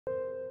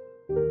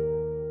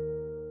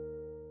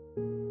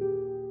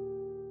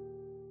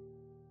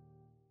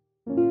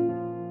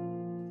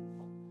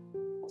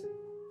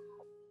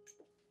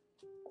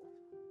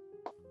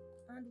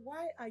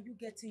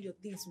getting your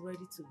things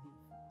ready to leave?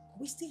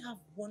 We still have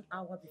 1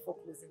 hour before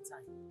closing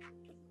time.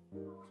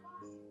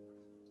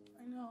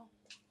 I know.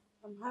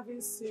 I'm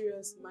having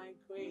serious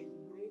migraine.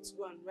 I need to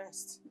go and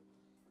rest.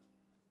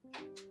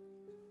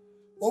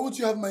 Why would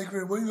you have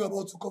migraine when you're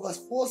about to cover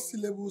 4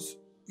 syllables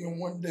in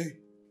 1 day?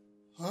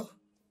 Huh?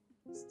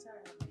 It's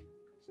tired.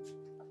 It's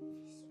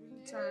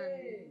really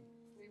tired.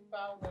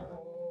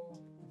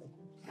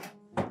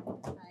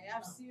 I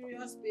have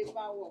serious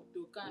paperwork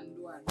to can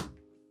do.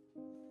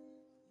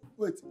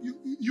 Wait,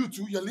 you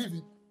two, you're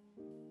leaving?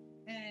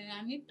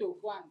 I need to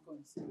go and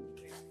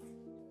concentrate.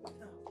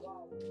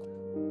 Wow.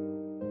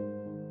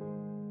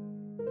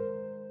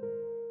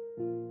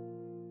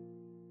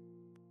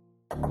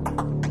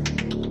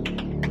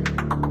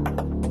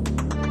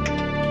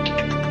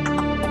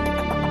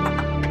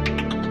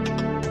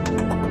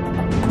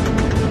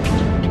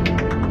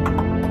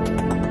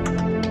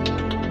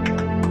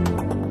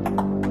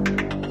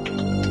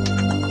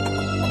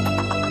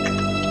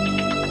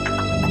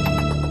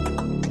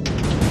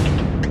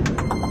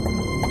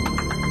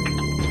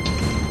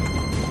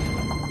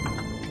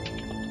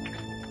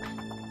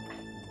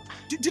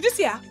 Did you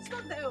see her? It's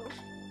not there.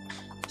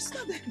 It's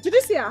not there. Did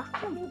you see her?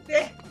 Not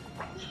there.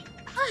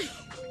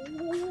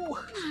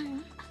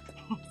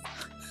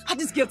 How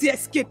this girl did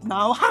escape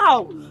now?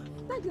 How?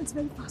 That girl's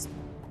very fast.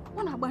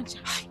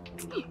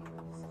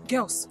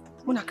 Girls,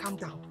 wanna calm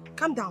down.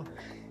 Calm down.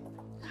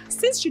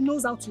 Since she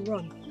knows how to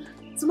run,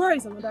 tomorrow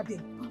is another day.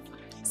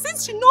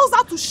 Since she knows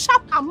how to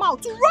sharp her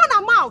mouth, to run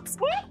her mouth,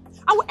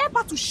 I will help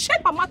her to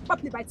shape her mouth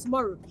properly by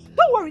tomorrow.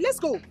 Don't worry, let's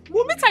go.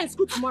 We'll meet her in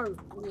school tomorrow.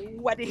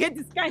 Why they hate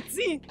this kind of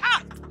thing?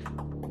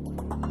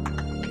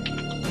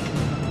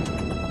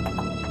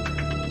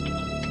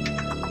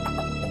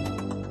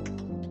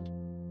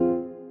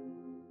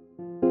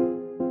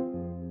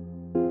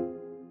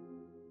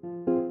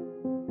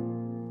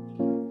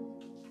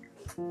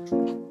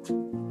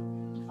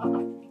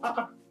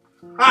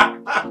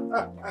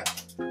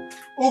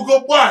 Ugo,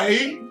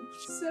 why?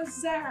 So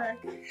Zach.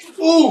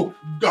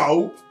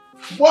 Ugo,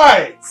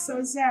 why?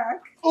 So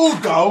Zach.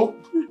 Ugo,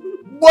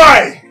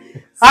 why?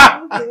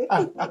 How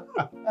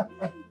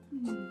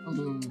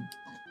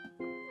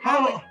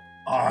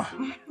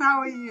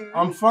are you?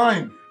 I'm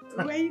fine.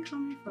 Where are you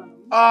coming from?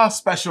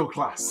 Special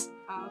class.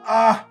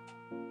 Okay.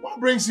 What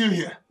brings you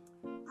here?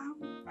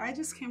 I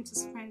just came to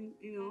spend,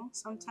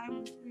 some time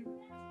with you.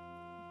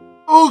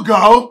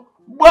 Ugo,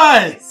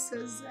 why?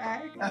 So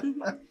Zach,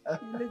 you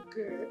look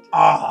good.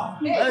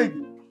 Hey.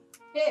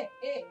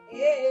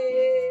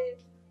 Hey.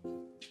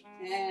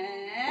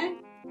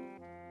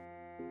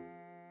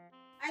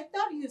 I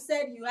thought you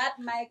said you had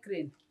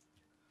migraine.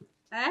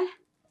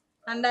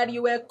 And that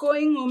you were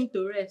going home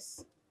to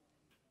rest.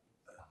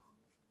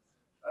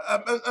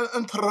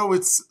 And throw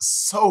it's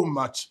so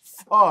much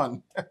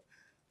fun.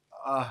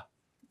 I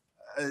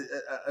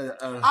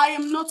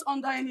am not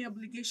under any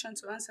obligation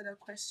to answer that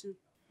question.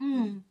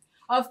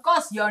 Of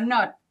course you're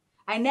not.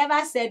 I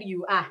never said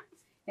you are.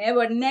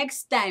 But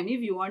next time,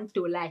 if you want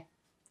to lie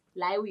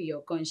with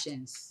your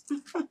conscience.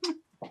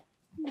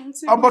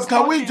 But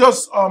can we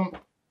just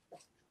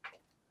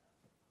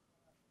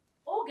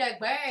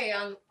Okay,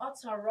 and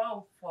what's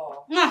around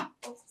for?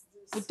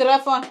 The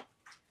telephone.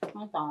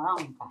 Not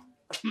around.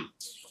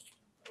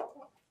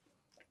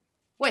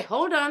 Wait,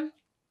 hold on.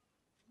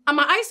 Are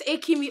my eyes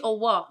aching me or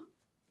what?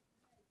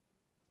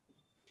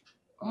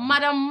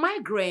 Madam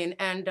Migraine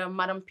and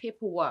Madam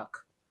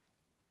Paperwork.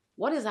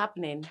 What is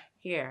happening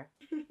here?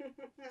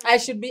 I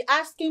should be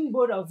asking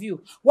both of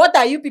you. What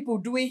are you people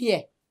doing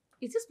here?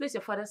 Is this place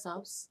your father's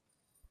house?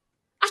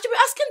 I should be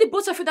asking the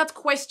both of you that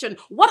question.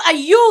 What are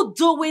you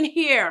doing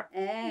here?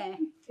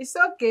 It's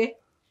okay.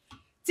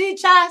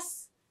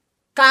 Teachers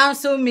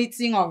Council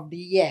meeting of the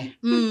year.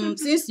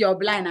 Since you're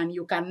blind and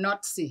you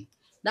cannot see,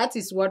 that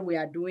is what we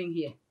are doing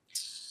here.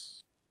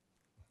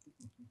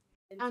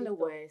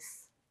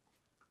 Anyways,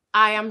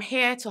 I am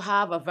here to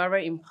have a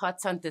very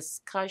important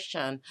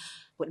discussion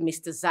with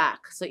Mr.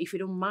 Zach. So if you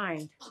don't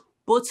mind,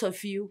 both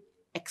of you,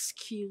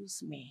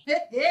 excuse me.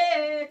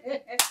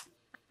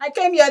 I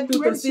came here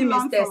to see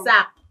Mr.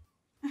 Zach.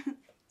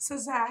 So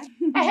Zach.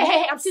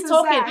 Hey, I'm still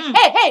talking.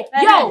 Zach. Hey,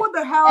 yo. What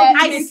the hell?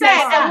 I said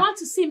I want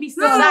to see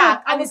Mr.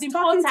 Zach, and it's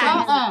important.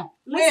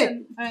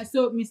 Listen.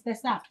 So, Mr.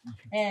 Zach,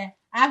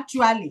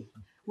 actually,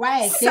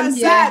 why I Sir came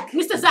Zach.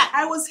 here... Mr. Zach.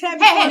 I was here Hey,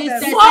 before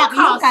Mr. them. Zach,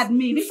 look at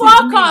me. This is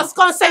Focus, me.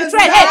 concentrate. Sir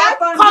Hey, Zach.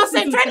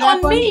 concentrate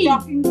on me.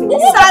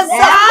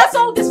 Zach.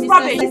 All this Mr.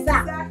 rubbish.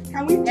 Zach,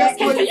 can we just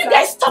Can you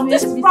guys stop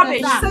this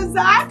rubbish? Sir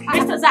Zach.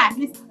 Mr. Zach.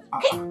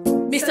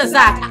 Mr.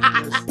 Zach,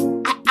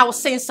 I was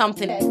saying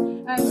something.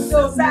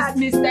 So, Zach.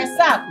 Mr.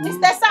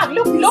 Zach,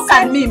 look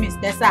at me,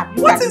 Mr. Zach.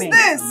 Look What at is me.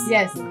 this?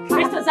 Yes.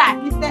 Mr. Zach.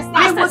 Mr.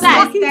 Mr.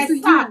 Zach. Zach.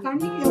 Mr. Zach. Can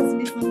you just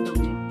listen to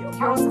me?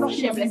 I was talking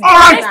Shameless. All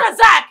right. Mr.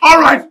 Zach.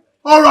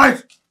 All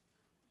right.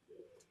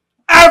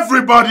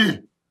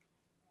 Everybody,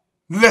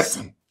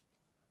 listen.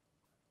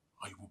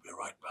 I will be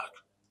right back.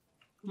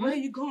 Where are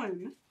you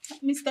going?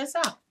 Mr.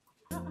 Zach.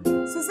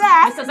 So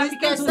Zach. Mr. Zach, you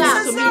can't do Mr.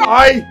 this to me.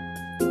 I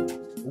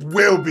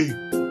will be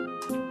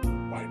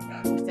right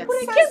back. What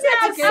We came here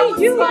to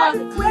see you.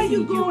 Where are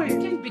you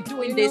going? You can't be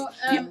doing this.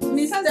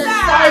 Mr.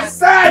 I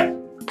said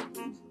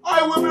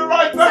I will be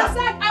right back.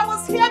 I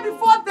was here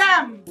before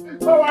them.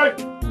 It's all right.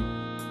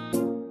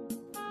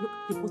 Look,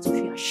 the both of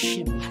you are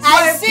shameless.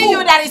 I see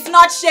you that is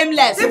not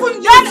shameless.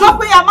 Even you don't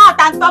open your mouth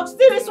and talk.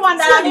 See this one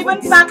that I'm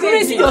even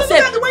packaging.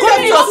 yourself. Go Go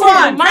to your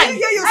phone. Can you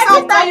hear Every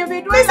yourself? time you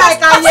be doing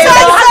like a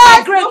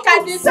Look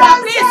at this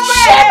one. Please,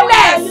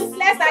 shameless.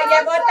 useless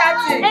Ayebota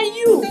thing. And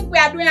you think we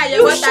are doing a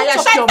You Ayebota? shut up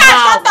your Shut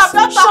mouth. up,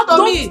 don't talk to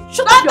me.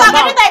 Shut Don't up your talk.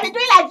 mouth. Every time you be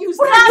doing like you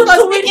What are stand you to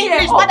doing speak here?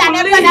 English more than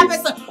every other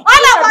person.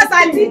 All of us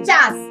are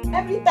teachers.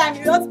 Every time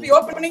you don't be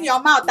opening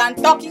your mouth and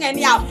talking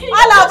anyhow.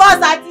 All of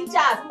us are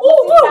teachers.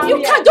 Oh,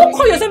 you can't. Don't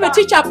call yourself a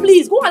teacher,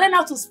 please. Go and learn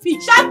how to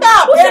speak. Shut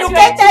up! Who said you are a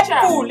Educated teacher?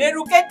 fool,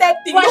 educated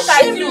thing. You are Look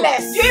at you.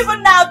 shameless. You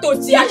even know how to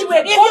teach. Yeah, you were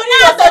If you know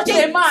how to calling teach,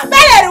 yourself a man.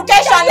 spell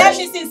education. Let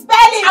me see.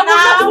 Spell it I will not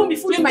now. even be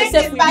fooling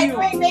myself with you.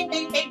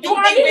 You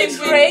are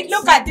illiterate.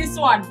 Look at this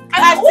one.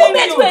 And who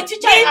made you a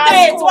teacher in our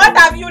Illiterate. school? What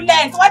have you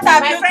learned? What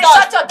have My you friend,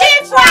 taught? shut your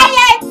Keep damn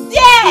quiet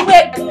there. You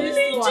were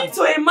preaching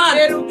to a man.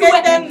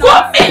 Educated Go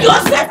make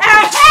yourself.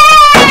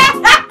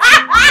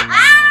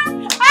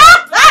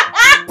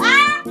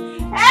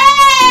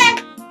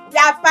 You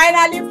are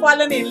finally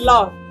fallen in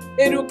love.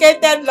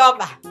 Educated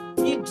lover.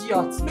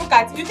 Idiot. Look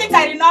at you. You think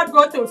I did not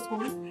go to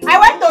school? I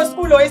went to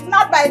school, it's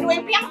not by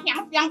doing piang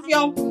piang piang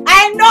piang.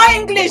 I know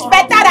English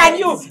better than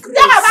you.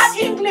 Talk about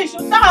English,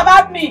 you talk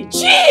about me.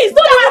 Jeez,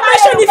 don't even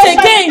mention it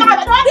again.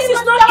 This is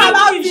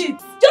not English.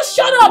 Just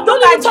shut up.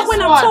 Don't even talk when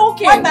I'm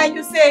talking. What are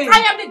you saying? I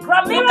am the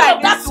grammarian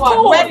of that this one.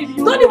 school. Where did you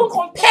Don't go? even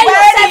compare Where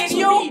yourself did to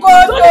you me. go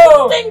Don't to?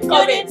 even think You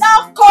of did it.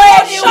 not go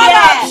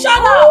anywhere. Shut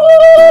up.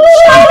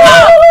 Shut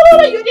up.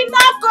 You did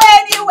not go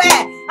anywhere.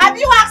 Have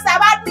you asked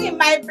about me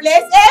in my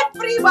place?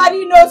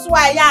 Everybody knows who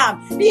I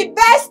am. The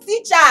best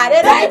teacher.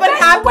 They don't even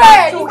have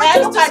word. to. You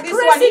are Look at this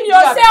one. disgracing Idiot.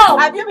 yourself.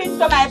 Have you been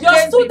to my Your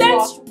place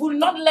students before? will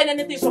not learn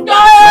anything from you.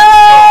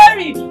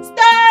 Story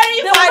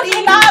They for will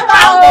the not be lover.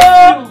 proud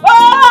of you.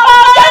 Oh,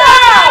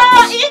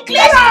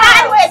 English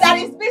language that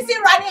is busy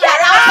running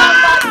around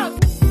somebody.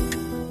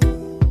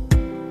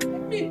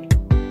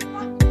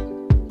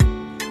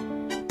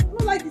 I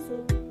don't like this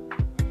one.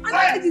 I don't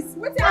like this.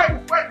 What's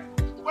happening?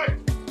 Wait.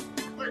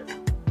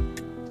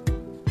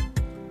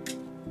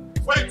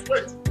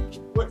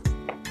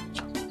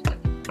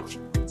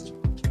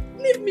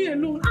 Leave me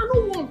alone. I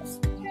don't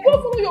want.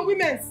 Go follow your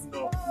women's.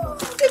 No.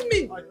 Leave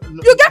me.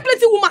 No. You get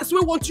plenty women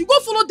who want you. Go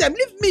follow them.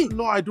 Leave me.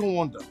 No, I don't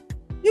want them.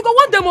 You go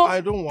want them all.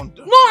 I don't want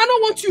them. No, I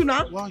don't want you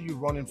now. Why are you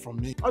running from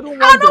me? I don't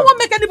want I them. don't want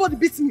make anybody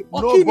beat me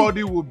or kill me.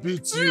 Nobody will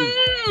beat you.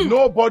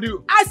 Nobody.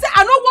 I say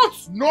I don't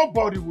want.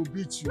 Nobody will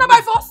beat you. Not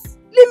by force.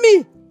 Leave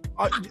me.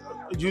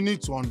 You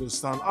need to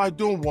understand. I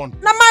don't want.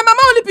 Now my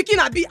mama only picking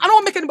at me. I don't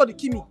want make anybody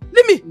kill me.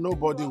 Leave me.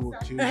 Nobody will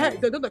kill They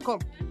you. don't come.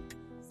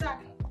 Sir,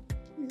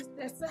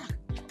 Mr. Sir.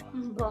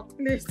 Mba,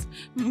 please.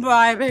 Mba,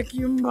 I beg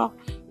you, Mba.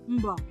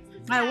 Mba,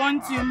 I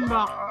want you,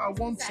 Mba. I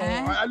want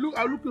someone. I look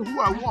at who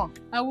I want.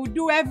 I will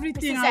do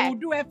everything. Mr. I will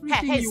do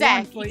everything Hey, you Zach,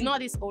 want for you. ignore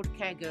this old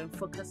car girl and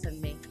focus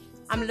on me.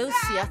 I'm Lucy.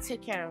 I'll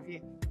take care of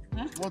you.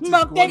 What is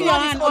Mba, take going your on?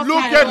 hand off Look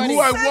my at body. who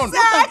I want.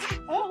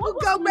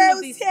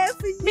 here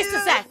for you.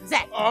 Mr.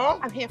 Zach, Huh?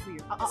 I'm here for you.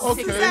 I'll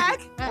take Okay. care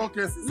of you.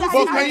 Okay. Zach,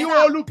 But can you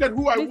all look at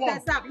who I Mr.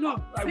 want? Sack, no.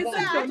 I Listen want.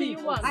 to What do me. you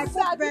want? I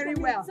cook very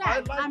well. I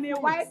like I'm a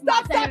food. wife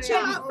Stop material.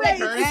 touching my face.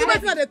 You see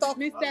what they talk?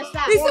 Mr.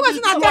 Sack. You see what I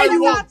What tell do you?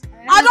 you want?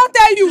 I don't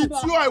tell you.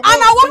 It's you I want.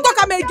 And I won't talk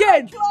am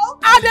again.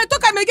 And they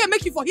talk am again,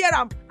 make you for hear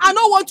am. I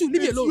don't want to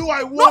leave you It's alone. you I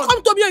Don't want.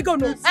 come to me again,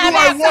 no. It's you I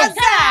want. Wait.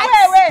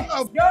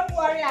 Oh. Don't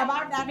worry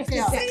about that girl.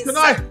 Can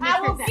I? I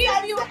will give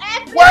you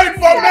everything. Wait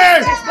for me!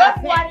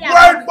 Don't worry Wait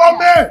about for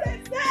me!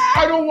 I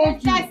don't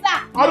want you. Mr.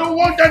 Sack. I don't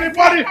want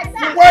anybody.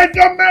 Wait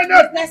a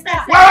minute. Mr.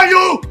 Sack. Where are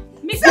you?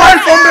 Mr.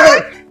 Wait for me.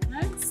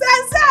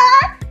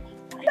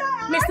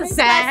 Mr.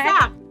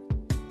 Zach.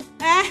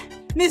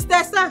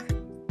 Mr. Sack.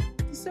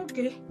 It's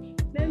okay.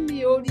 Let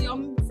me hold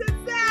you.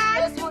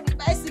 Let's hold the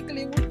bicycle.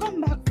 We'll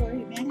come back for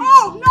it.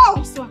 Oh, no.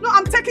 No,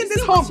 I'm taking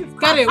this home.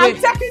 Get away. I'm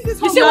taking this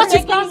home. see what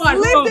you've done?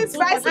 Leave this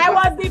bicycle. I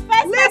was the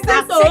first Leave person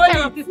this to hold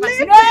bicycle. it. Leave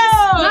No,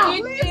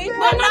 this. it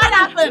will not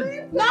happen.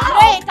 No, it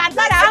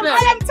cannot happen. I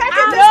am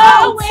taking this No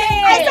home.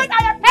 way. I said I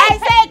am I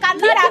say it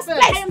cannot happen.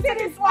 I am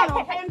taking this one. I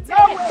am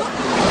taking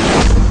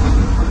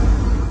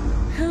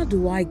How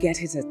do I get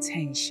his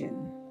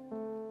attention?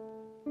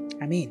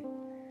 I mean,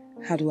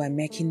 how do I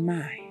make him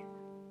mine?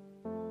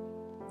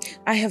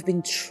 I have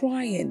been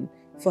trying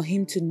for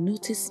him to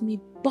notice me,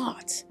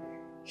 but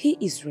he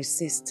is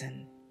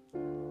resistant.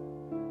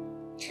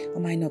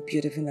 Am I not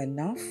beautiful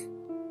enough?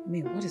 I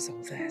mean, what is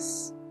all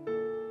this?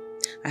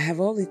 I have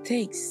all it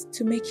takes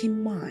to make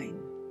him mine.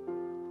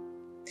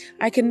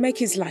 I can make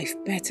his life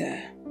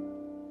better.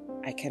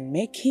 I can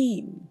make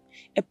him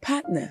a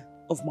partner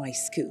of my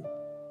school.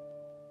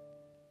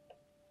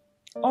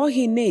 All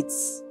he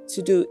needs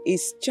to do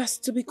is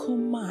just to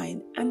become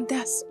mine, and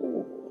that's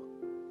all.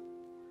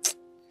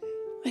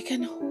 I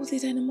can't hold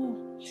it anymore.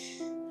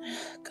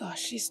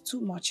 Gosh, it's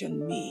too much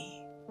on me.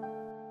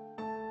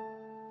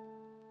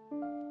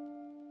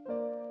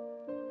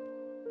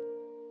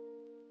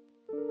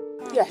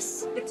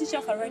 Yes. The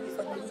teachers are ready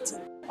for the meeting.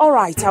 All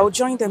right, I'll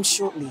join them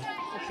shortly.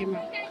 Okay,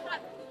 ma'am.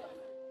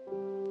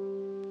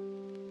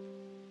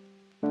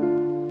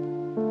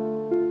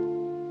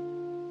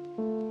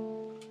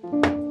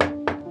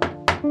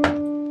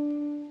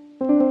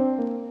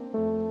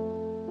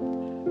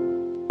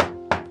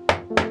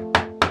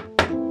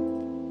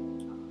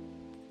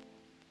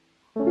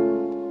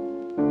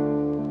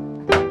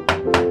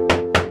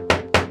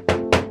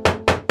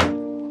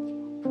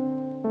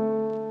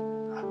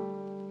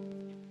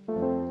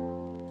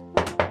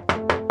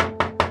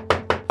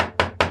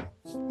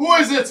 Who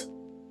is it?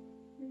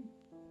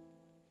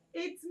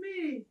 It's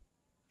me,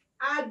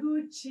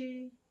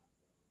 Aguchi.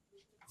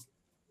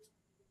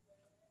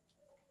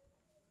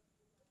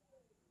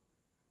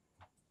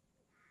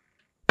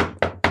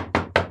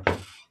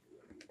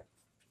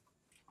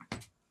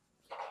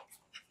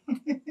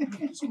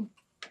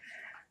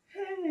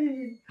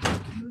 Hey,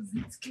 close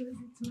it.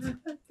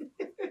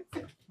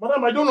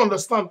 Madam, I don't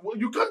understand.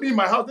 You can't be in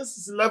my house. This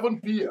is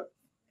 11 p.m.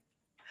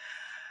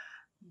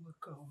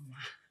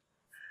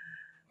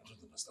 I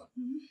don't understand.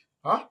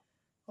 Huh?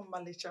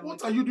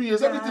 What are you doing?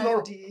 Is everything all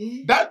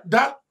right?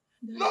 Dad?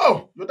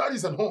 No, your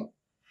daddy's at home.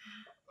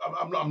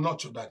 I'm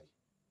not your daddy.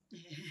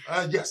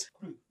 Yes.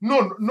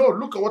 No,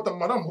 look at what the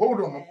madam,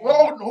 hold on.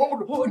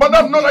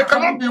 Madam, no, I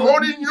cannot be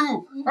holding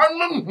you.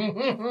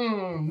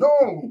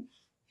 No.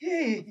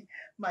 Hey,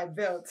 my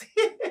belt.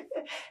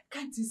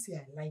 Can't you see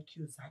I like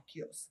you,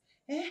 Zacchaeus?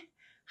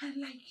 I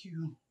like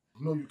you.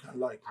 No, you can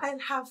like me. I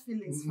have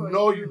feelings for you.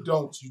 No, you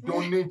don't. You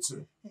don't need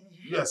to.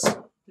 Yes,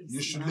 Please,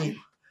 you should now. leave.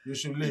 You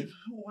should leave.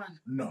 One.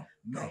 No.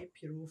 Hey,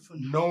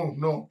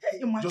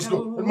 Just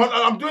go.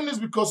 I'm doing this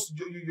because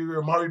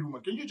you're a married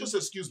woman. Can you just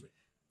excuse me?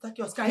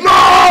 Zacchaeus,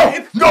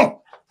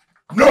 No!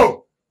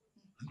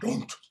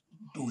 Don't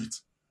do it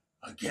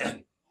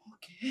again.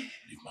 Okay.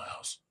 Leave my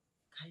house.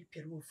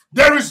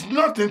 There is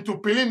nothing to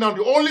pay in now.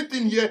 The only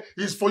thing here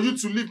is for you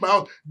to leave my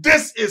house.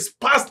 This is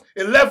past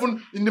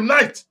 11 in the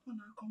night.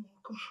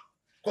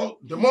 Come.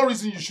 The more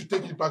reason you should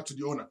take it back to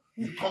the owner.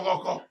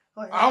 Go.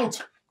 Out.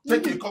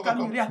 Take it. Go.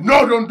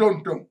 No,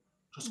 don't.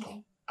 Just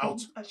go.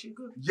 Out. I should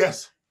go.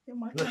 Yes.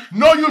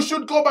 No, you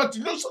should go back to...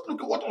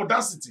 Look at what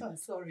audacity. Oh,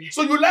 sorry.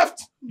 So you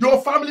left your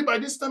family by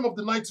this time of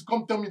the night to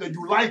come tell me that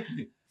you like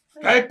me.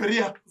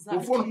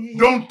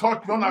 Don't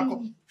touch.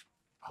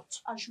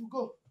 Out. I should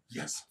go.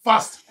 Yes.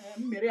 Fast.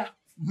 Maria.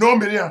 No,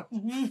 Miriam.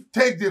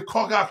 Take the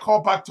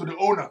call back to the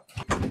owner.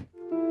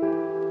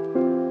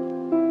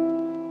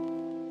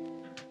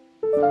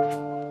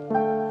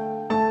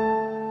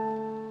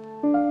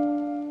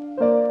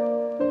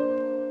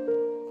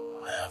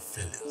 I have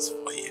feelings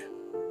for you.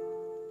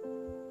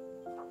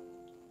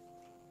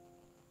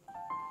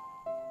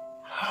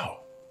 How?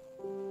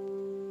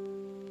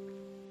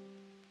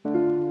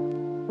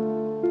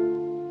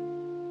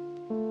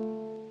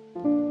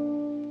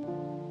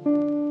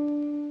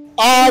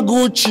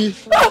 Aguchi.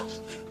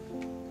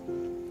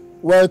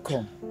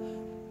 Welcome.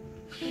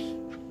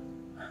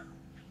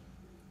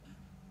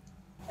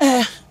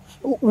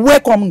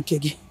 Welcome,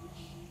 Nkegi.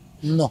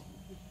 No.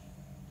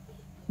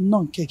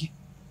 No, Nkegi.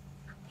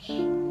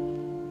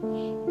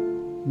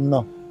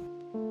 No.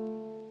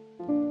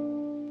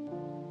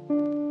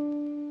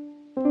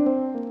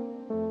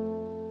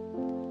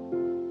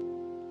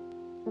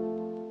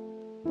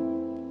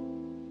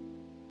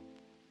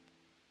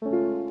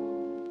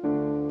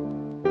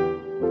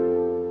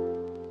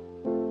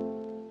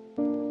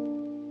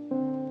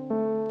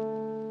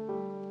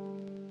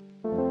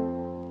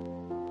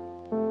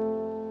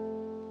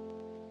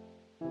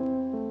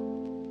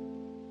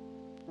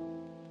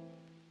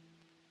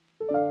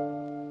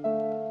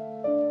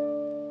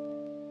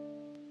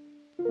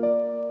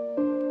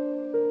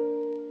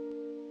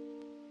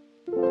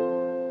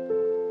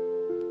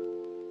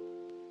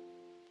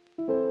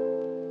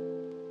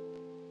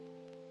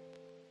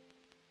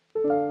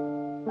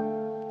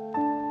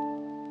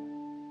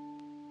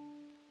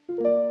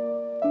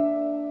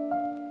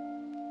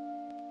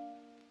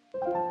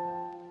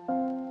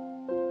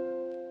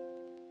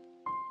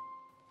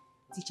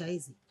 Teacher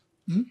Izzy,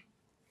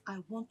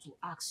 I want to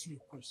ask you a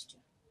question.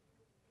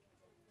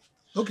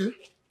 Okay.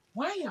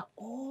 Why are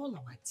all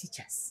our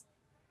teachers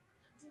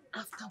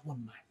after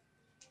one man?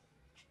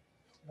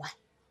 Why?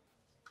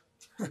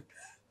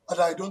 But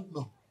I don't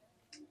know.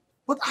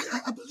 But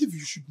I believe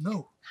you should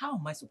know. How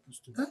am I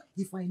supposed to? Huh?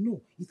 If I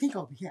know, you think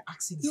I'll be here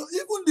asking you?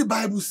 Even the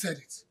Bible said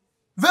it.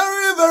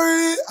 Very,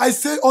 very, I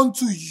say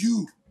unto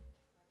you,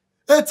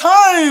 a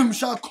time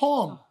shall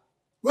come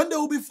when there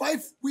will be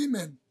 5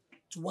 women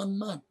to 1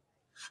 man.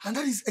 And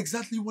that is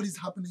exactly what is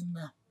happening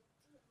now.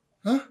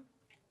 Huh?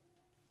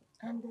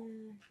 And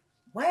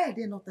why are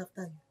they not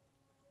after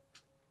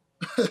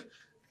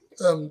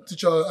you?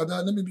 Teacher,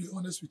 let me be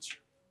honest with you.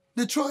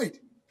 They tried.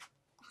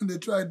 They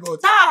tried,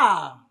 but...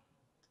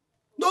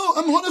 No,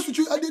 I'm honest with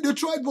you. They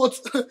tried, but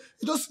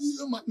it just...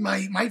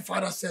 My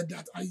father said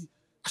that I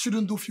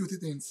shouldn't do filthy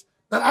things.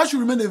 That I should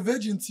remain a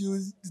virgin till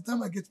the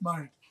time I get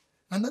married.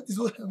 And that is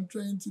what I'm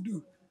trying to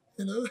do.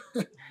 You know?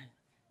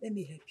 Let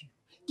me help you.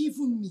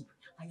 Even me,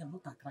 I am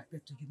not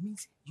attracted to you.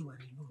 Means you are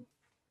alone.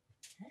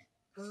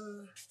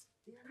 No.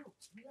 Good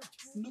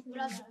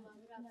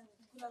afternoon.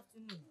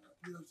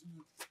 Good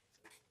afternoon.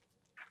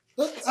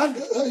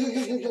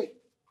 Hey.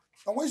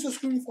 And why is you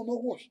screaming for no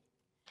wash?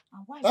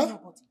 And why Huh? is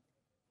nobody?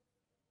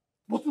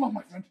 What's wrong,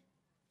 my friend?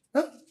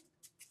 Huh?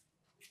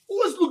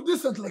 Always look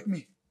decent like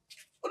me.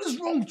 What is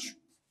wrong with you?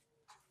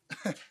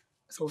 As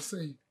I was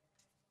saying.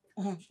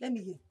 Let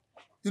me hear.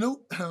 You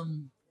know,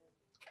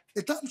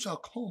 a time shall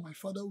come, my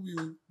father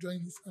will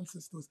join his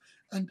ancestors,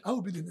 and I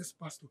will be the next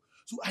pastor.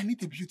 So I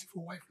need a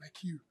beautiful wife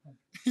like you.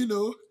 You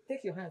know?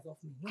 Take your hands off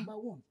me. Number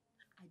one,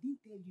 I didn't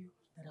tell you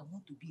that I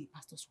want to be a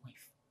pastor's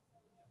wife.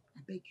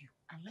 I beg you,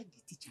 I like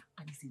the teacher,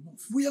 and it's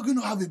enough. We are going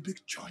to have a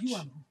big church. You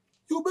and who?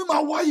 You'll be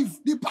my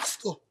wife, the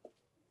pastor.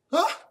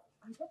 Huh?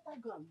 And better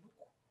go and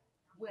look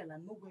well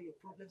and know where your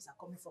problems are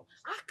coming from.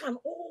 How can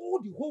all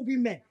the whole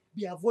women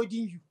be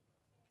avoiding you?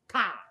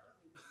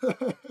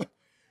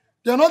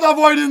 They're not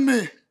avoiding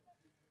me.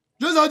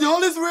 Just that the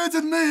Holy Spirit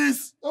in me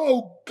is,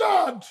 oh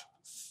God.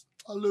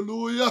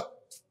 Hallelujah.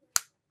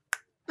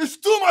 It's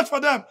too much for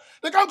them.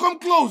 They can't come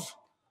close.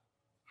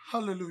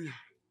 Hallelujah.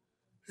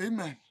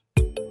 Amen.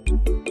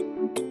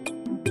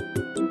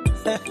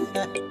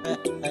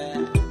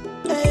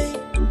 Hey,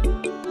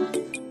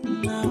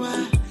 now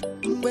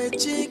when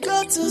she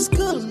go to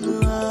school,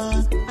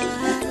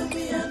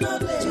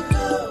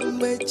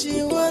 when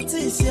she what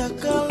is your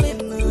calling?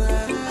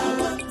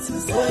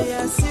 Oh,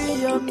 yeah,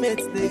 see your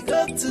mates, they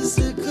go to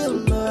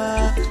school,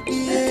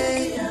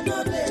 yeah.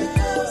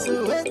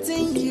 So what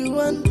thing you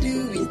want to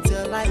do with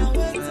your life?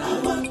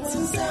 I want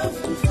to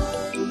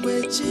self-fulfill.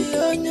 When she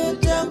on your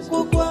job,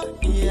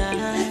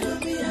 yeah.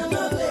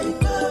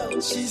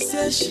 She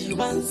says she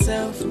wants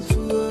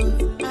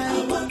self-fulfill.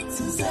 I want to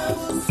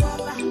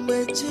self-fulfill.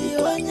 When she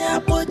on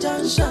your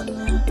junction,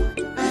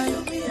 I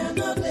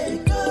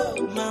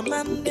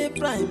Mama, the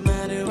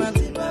primary one.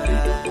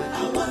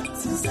 I want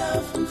to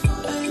self-fulfill.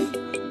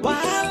 While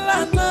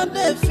I know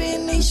the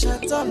finish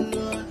at all,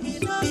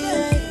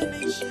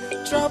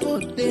 yeah. Trouble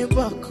they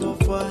walk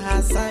up for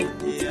her side.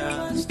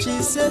 Yeah.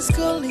 She says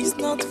school is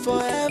not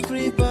for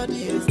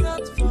everybody. It's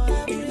not for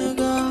everybody. You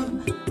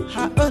know,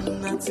 her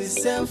own not to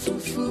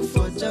self-fulfill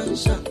for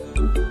junction.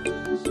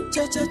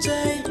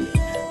 Cha-cha-cha,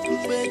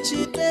 when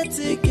she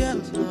dirty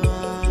girl,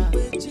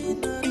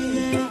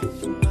 yeah.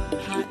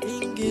 Her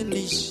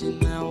English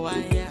now,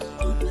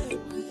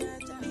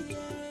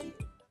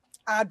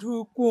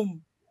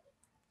 Adukum.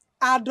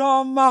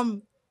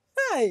 Adomam.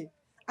 Hey,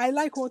 I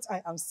like what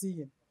I am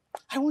seeing.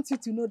 I want you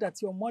to know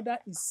that your mother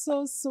is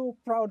so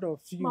proud of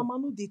you. Mama,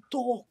 no, they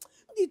talk.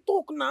 They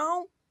talk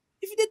now.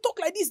 If they talk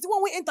like this, the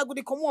one we enter go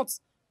they come out.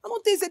 I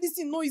don't think say this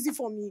thing no easy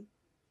for me.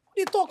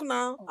 They talk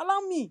now. Oh.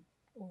 Allow me.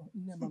 Oh,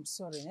 Inem, I'm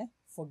sorry.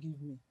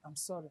 Forgive me. I'm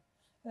sorry.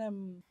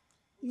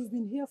 You've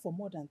been here for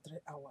more than 3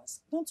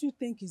 hours. Don't you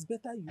think it's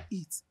better you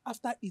eat?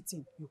 After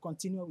eating, you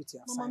continue with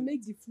your assignment. Mama,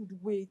 make the food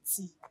wait.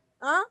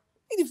 Huh?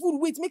 Make the food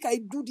wait. Make I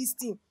do this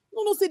thing.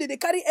 No, say that they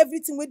carry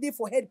everything where they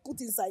for head put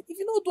inside. If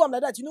you don't do them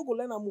like that, you no go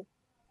learn more.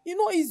 You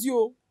know easy.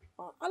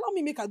 Allow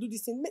me make I do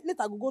this thing. Let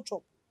I go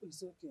chop.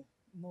 It's okay.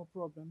 No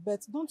problem. But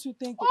don't you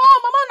think... Oh,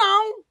 Mama,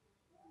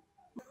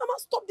 now. Mama,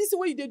 stop this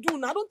way you do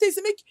now. I don't think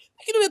say make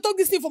you know they talk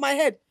this thing for my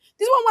head.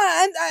 This one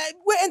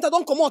where enter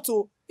don't come out.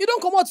 Oh. You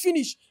don't come out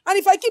finish. And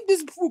if I keep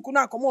this food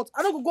now come out,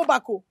 I don't go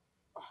back. Oh.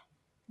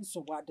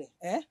 So what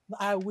then?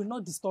 I will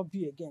not disturb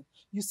you again.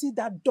 You see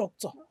that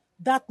doctor,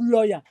 that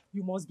lawyer,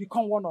 you must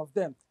become one of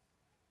them.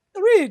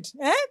 Read,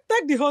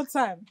 take the whole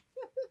time.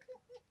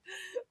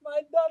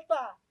 My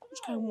daughter. Which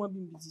kind of woman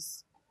being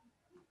this?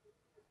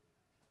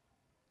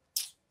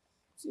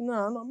 See,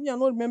 no, me I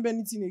don't remember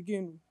anything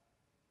again.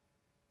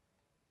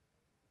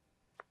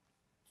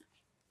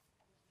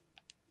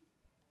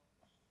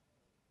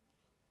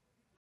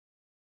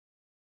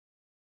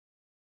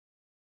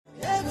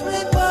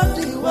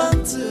 Everybody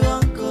want to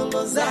Uncle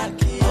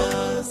Ozaki.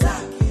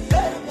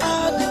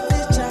 All the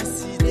teachers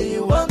see they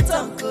want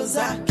Uncle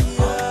Zaki.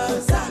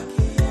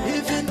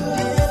 Even the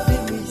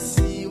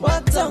enemies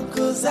want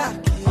Uncle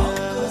Zaki.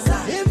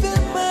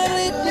 Even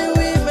married the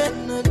women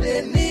know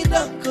they need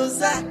Uncle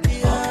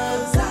Zaki.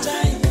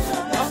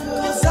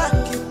 Uncle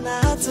Zaki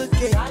now to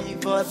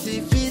cake for the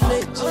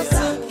village.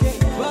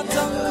 But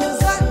Uncle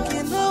Zaki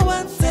no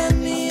want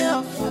any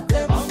of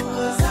them.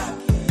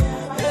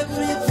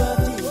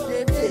 Everybody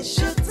they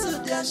shoot to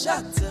their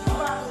shot.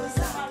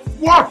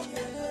 What?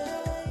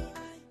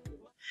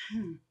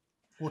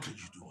 What are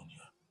you doing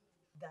here?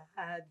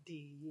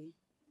 Daddy.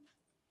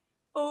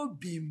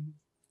 Obim.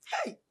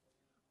 Hey.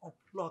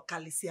 Oplo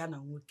kalisia na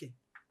nwoke.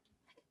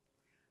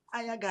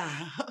 Ayaga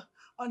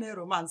on a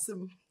romance.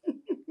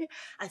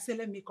 I said,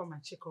 let me come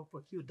and check up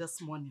with you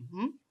this morning.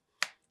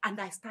 And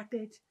I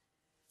started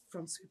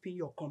from sweeping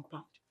your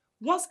compound.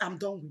 Once I'm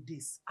done with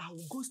this, I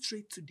will go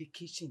straight to the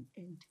kitchen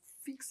and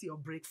fix your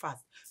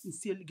breakfast.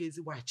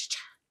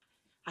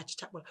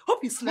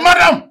 Hope you slept.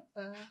 Madam!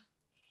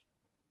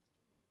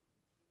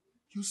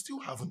 You still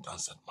haven't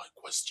answered my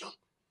question.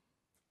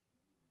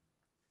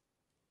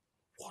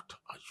 What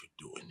are you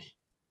doing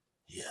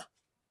here?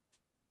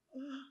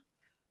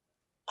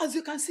 As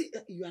you can see,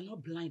 you are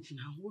not blind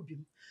now.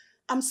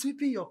 I'm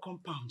sweeping your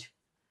compound.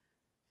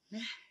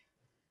 Hey,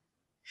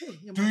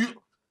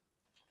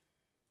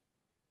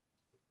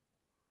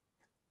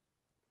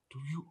 Do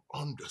you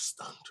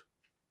understand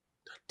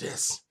that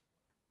this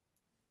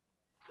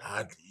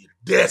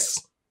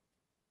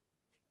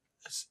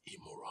is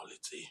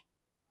immorality?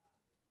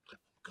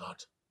 God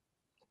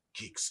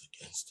kicks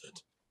against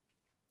it.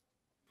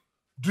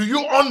 Do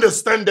you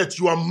understand that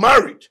you are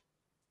married?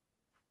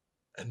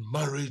 And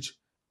marriage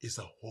is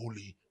a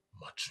holy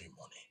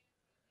matrimony.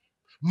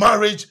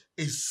 Marriage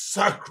is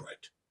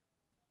sacred.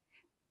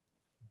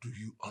 Do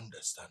you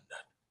understand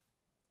that?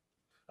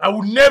 I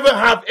will never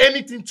have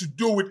anything to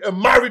do with a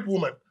married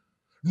woman.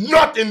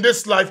 Not in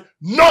this life,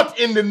 not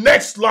in the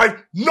next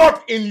life,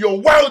 not in your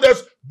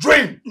wildest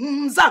dream.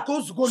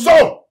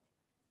 So,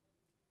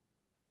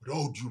 with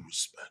all due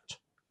respect,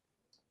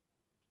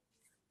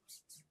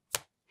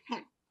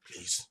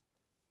 please,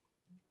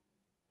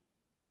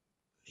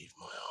 leave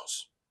my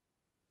house.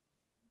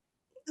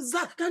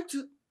 Zach, can't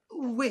you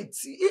wait?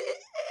 Any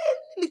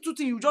little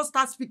thing, you just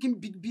start speaking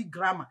big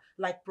grammar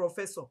like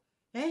professor.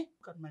 Eh?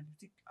 Look at my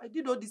beauty. I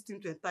did all these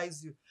things to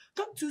entice you.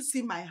 Can't you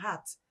see my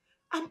heart?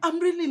 I'm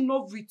really in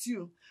love with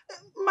you.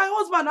 My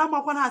husband, I'm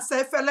a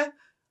fella.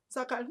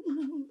 Zach, I'm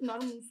in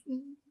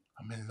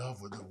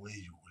love with the way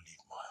you will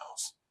leave my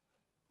house.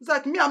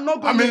 Zach, me, I'm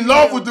not going. I'm in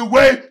love with the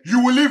way you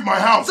will leave my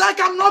house. Zach,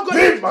 I'm not going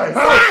to leave my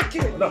house.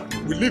 Zach! No,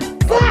 we leave.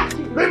 Zach!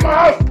 Leave my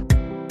house.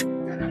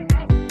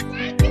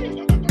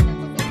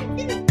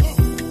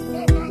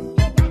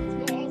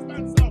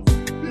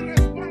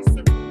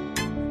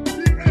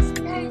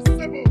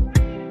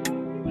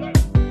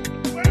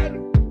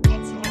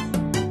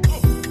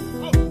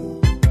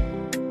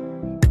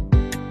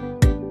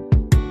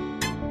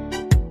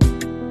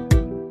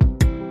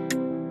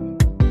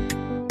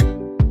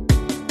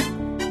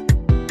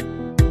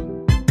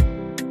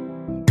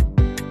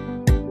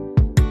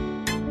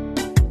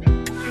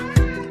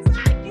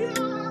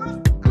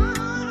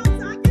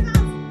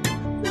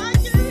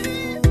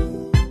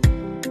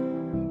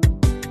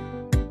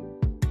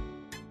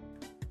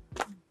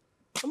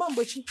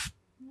 MGBECHI,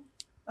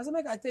 I say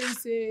make I tell you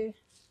say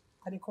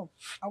I dey come.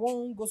 I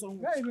won't go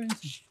somewhere. Where are you going to?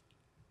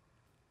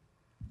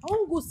 I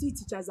won't go see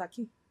teacher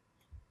Zaki.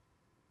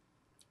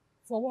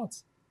 For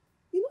what?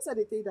 You know say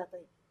they tell you that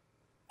time.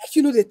 Make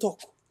you know they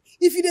talk.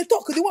 If you dey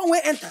talk, the one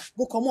wey enter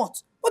go come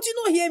out. But you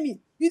don't hear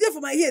me. You there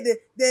for my ear.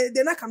 They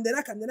knock am.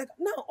 Now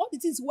all the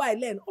things why I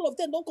learn, all of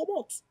them don't come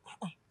out.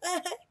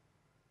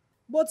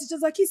 But teacher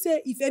Zaki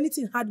say if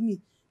anything had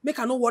me, make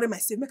I not worry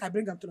myself. Make I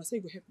bring am to her. Say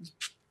you go help me.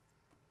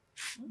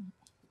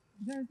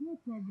 There is no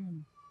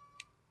problem.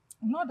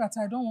 Not that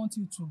I don't want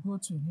you to go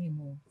to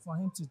him or for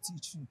him to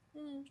teach you.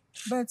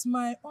 But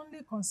my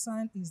only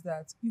concern is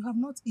that you have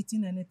not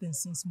eaten anything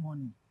since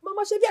morning.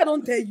 Mama, Shebi, I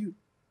don't tell you.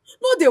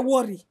 No, they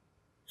worry.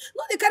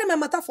 No, they carry my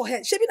matter for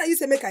head. Shebi, now you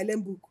say make I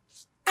learn book.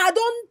 I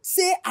don't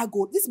say I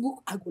go. This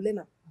book, I go learn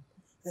am.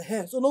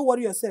 So don't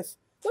worry yourself.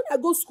 When I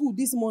go school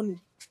this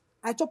morning,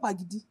 I chop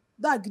agidi.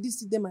 That agidi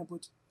still in my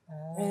body.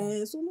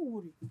 So no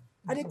worry.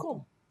 I dey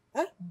come.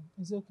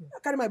 It's okay. I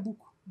carry my book.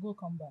 Go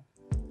come back.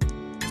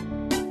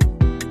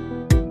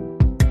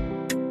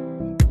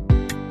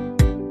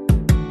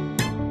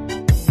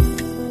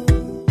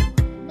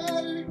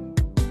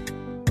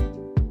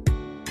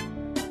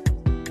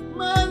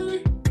 Mary.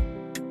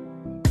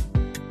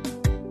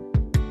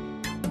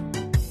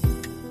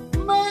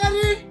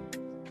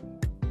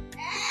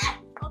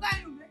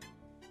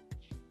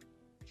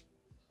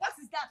 What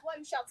is that? Why are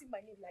you shouting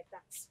my name like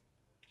that?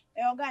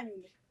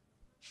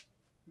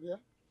 Yeah.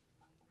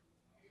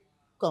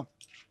 Come.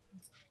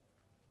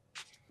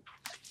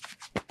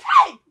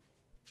 Hey!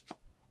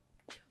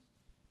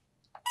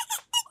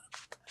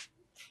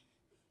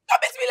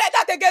 Don't beat me like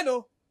that again,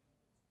 oh!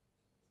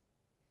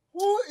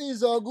 Who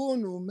is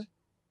Ogunume?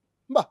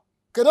 Mba,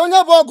 kedu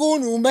onye bụ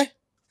Ogunume?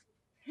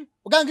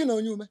 Ogangi na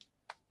onye ume.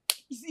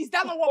 Is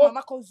that not what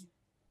Mama calls you?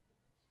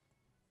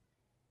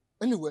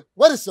 Anyway,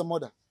 where is your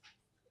mother?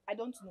 I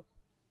don't know.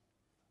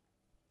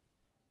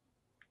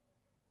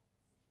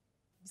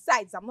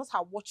 Besides, I'm not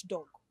her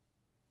watchdog.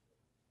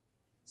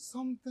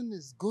 Something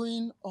is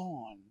going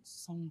on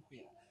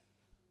somewhere.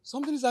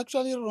 Something is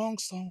actually wrong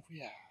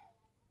somewhere.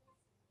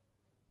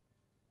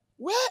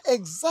 Where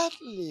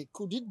exactly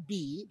could it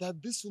be that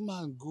this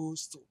woman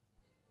goes to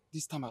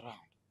this time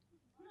around?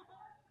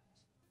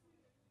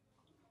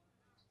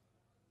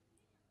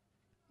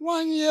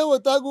 One year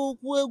wetago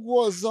ukwu egwu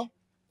ọzọ.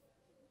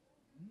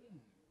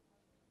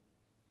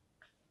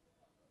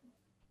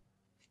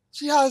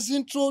 She has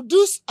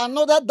introduced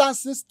another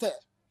dancing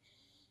step.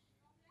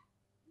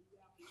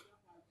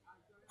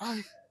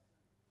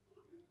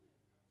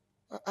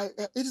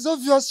 It is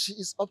obvious she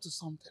is up to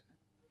something.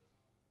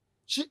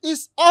 She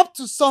is up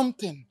to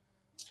something.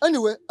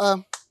 Anyway,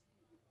 I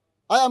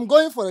am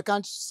going for a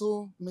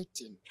council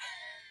meeting.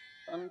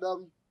 And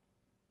okay,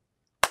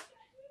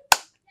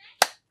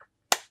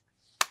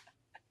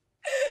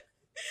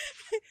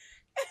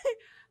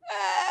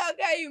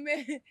 you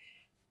may.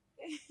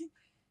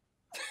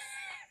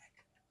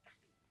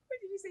 What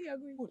did you say you are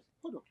going?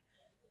 Hold on.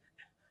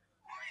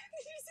 Where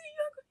did you say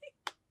you are going?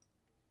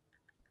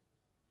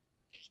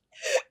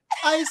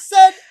 I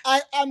said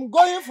I am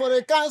going for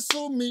a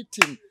council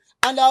meeting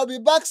and I'll be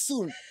back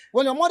soon.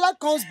 When your mother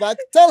comes back,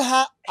 tell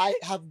her I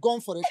have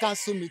gone for a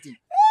council meeting.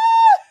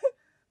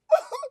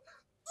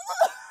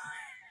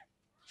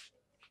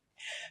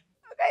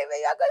 Okay, but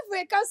you are going for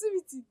a council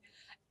meeting.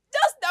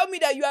 Just tell me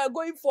that you are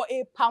going for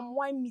a palm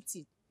wine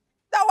meeting.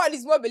 That one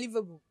is more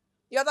believable.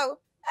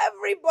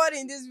 Everybody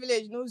in this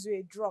village knows you're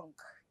a drunk.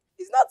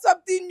 It's not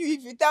something new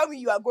if you tell me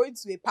you are going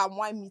to a palm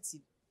wine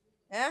meeting.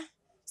 Eh?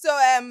 So,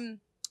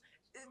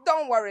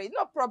 don't worry,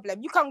 no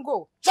problem. You can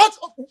go. Shut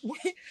up! Okay,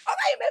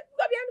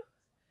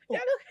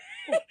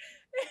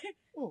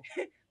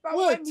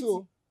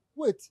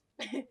 Wait.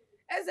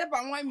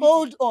 palm wine meeting.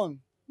 Hold on.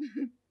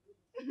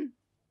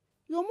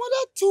 Your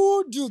mother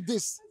told you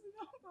this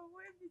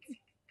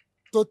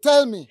to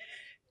tell me.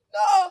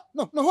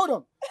 No, hold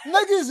on.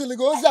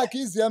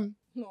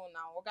 No,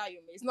 now,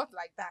 it's not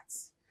like that.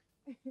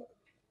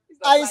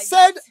 I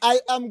said I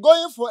am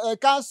going for a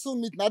council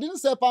meeting. I didn't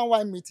say palm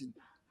wine meeting.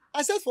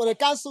 I said for a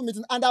council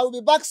meeting and I will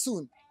be back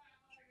soon.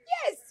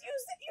 Yes,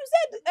 you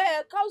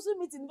said council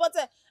meeting, but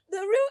the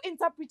real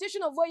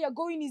interpretation of where you're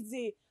going is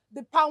the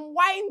palm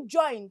wine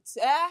joint,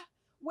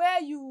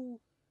 where you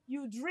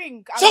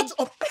drink. Shut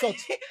up!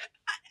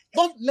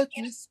 Don't let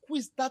me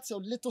squeeze that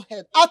your little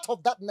head out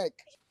of that neck.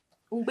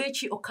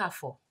 MGBECHI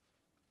Okafor,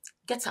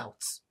 get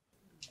out.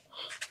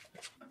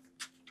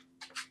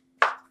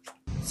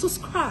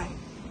 Subscribe.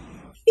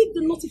 Hit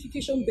the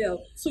notification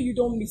bell so you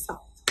don't miss out.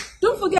 Don't forget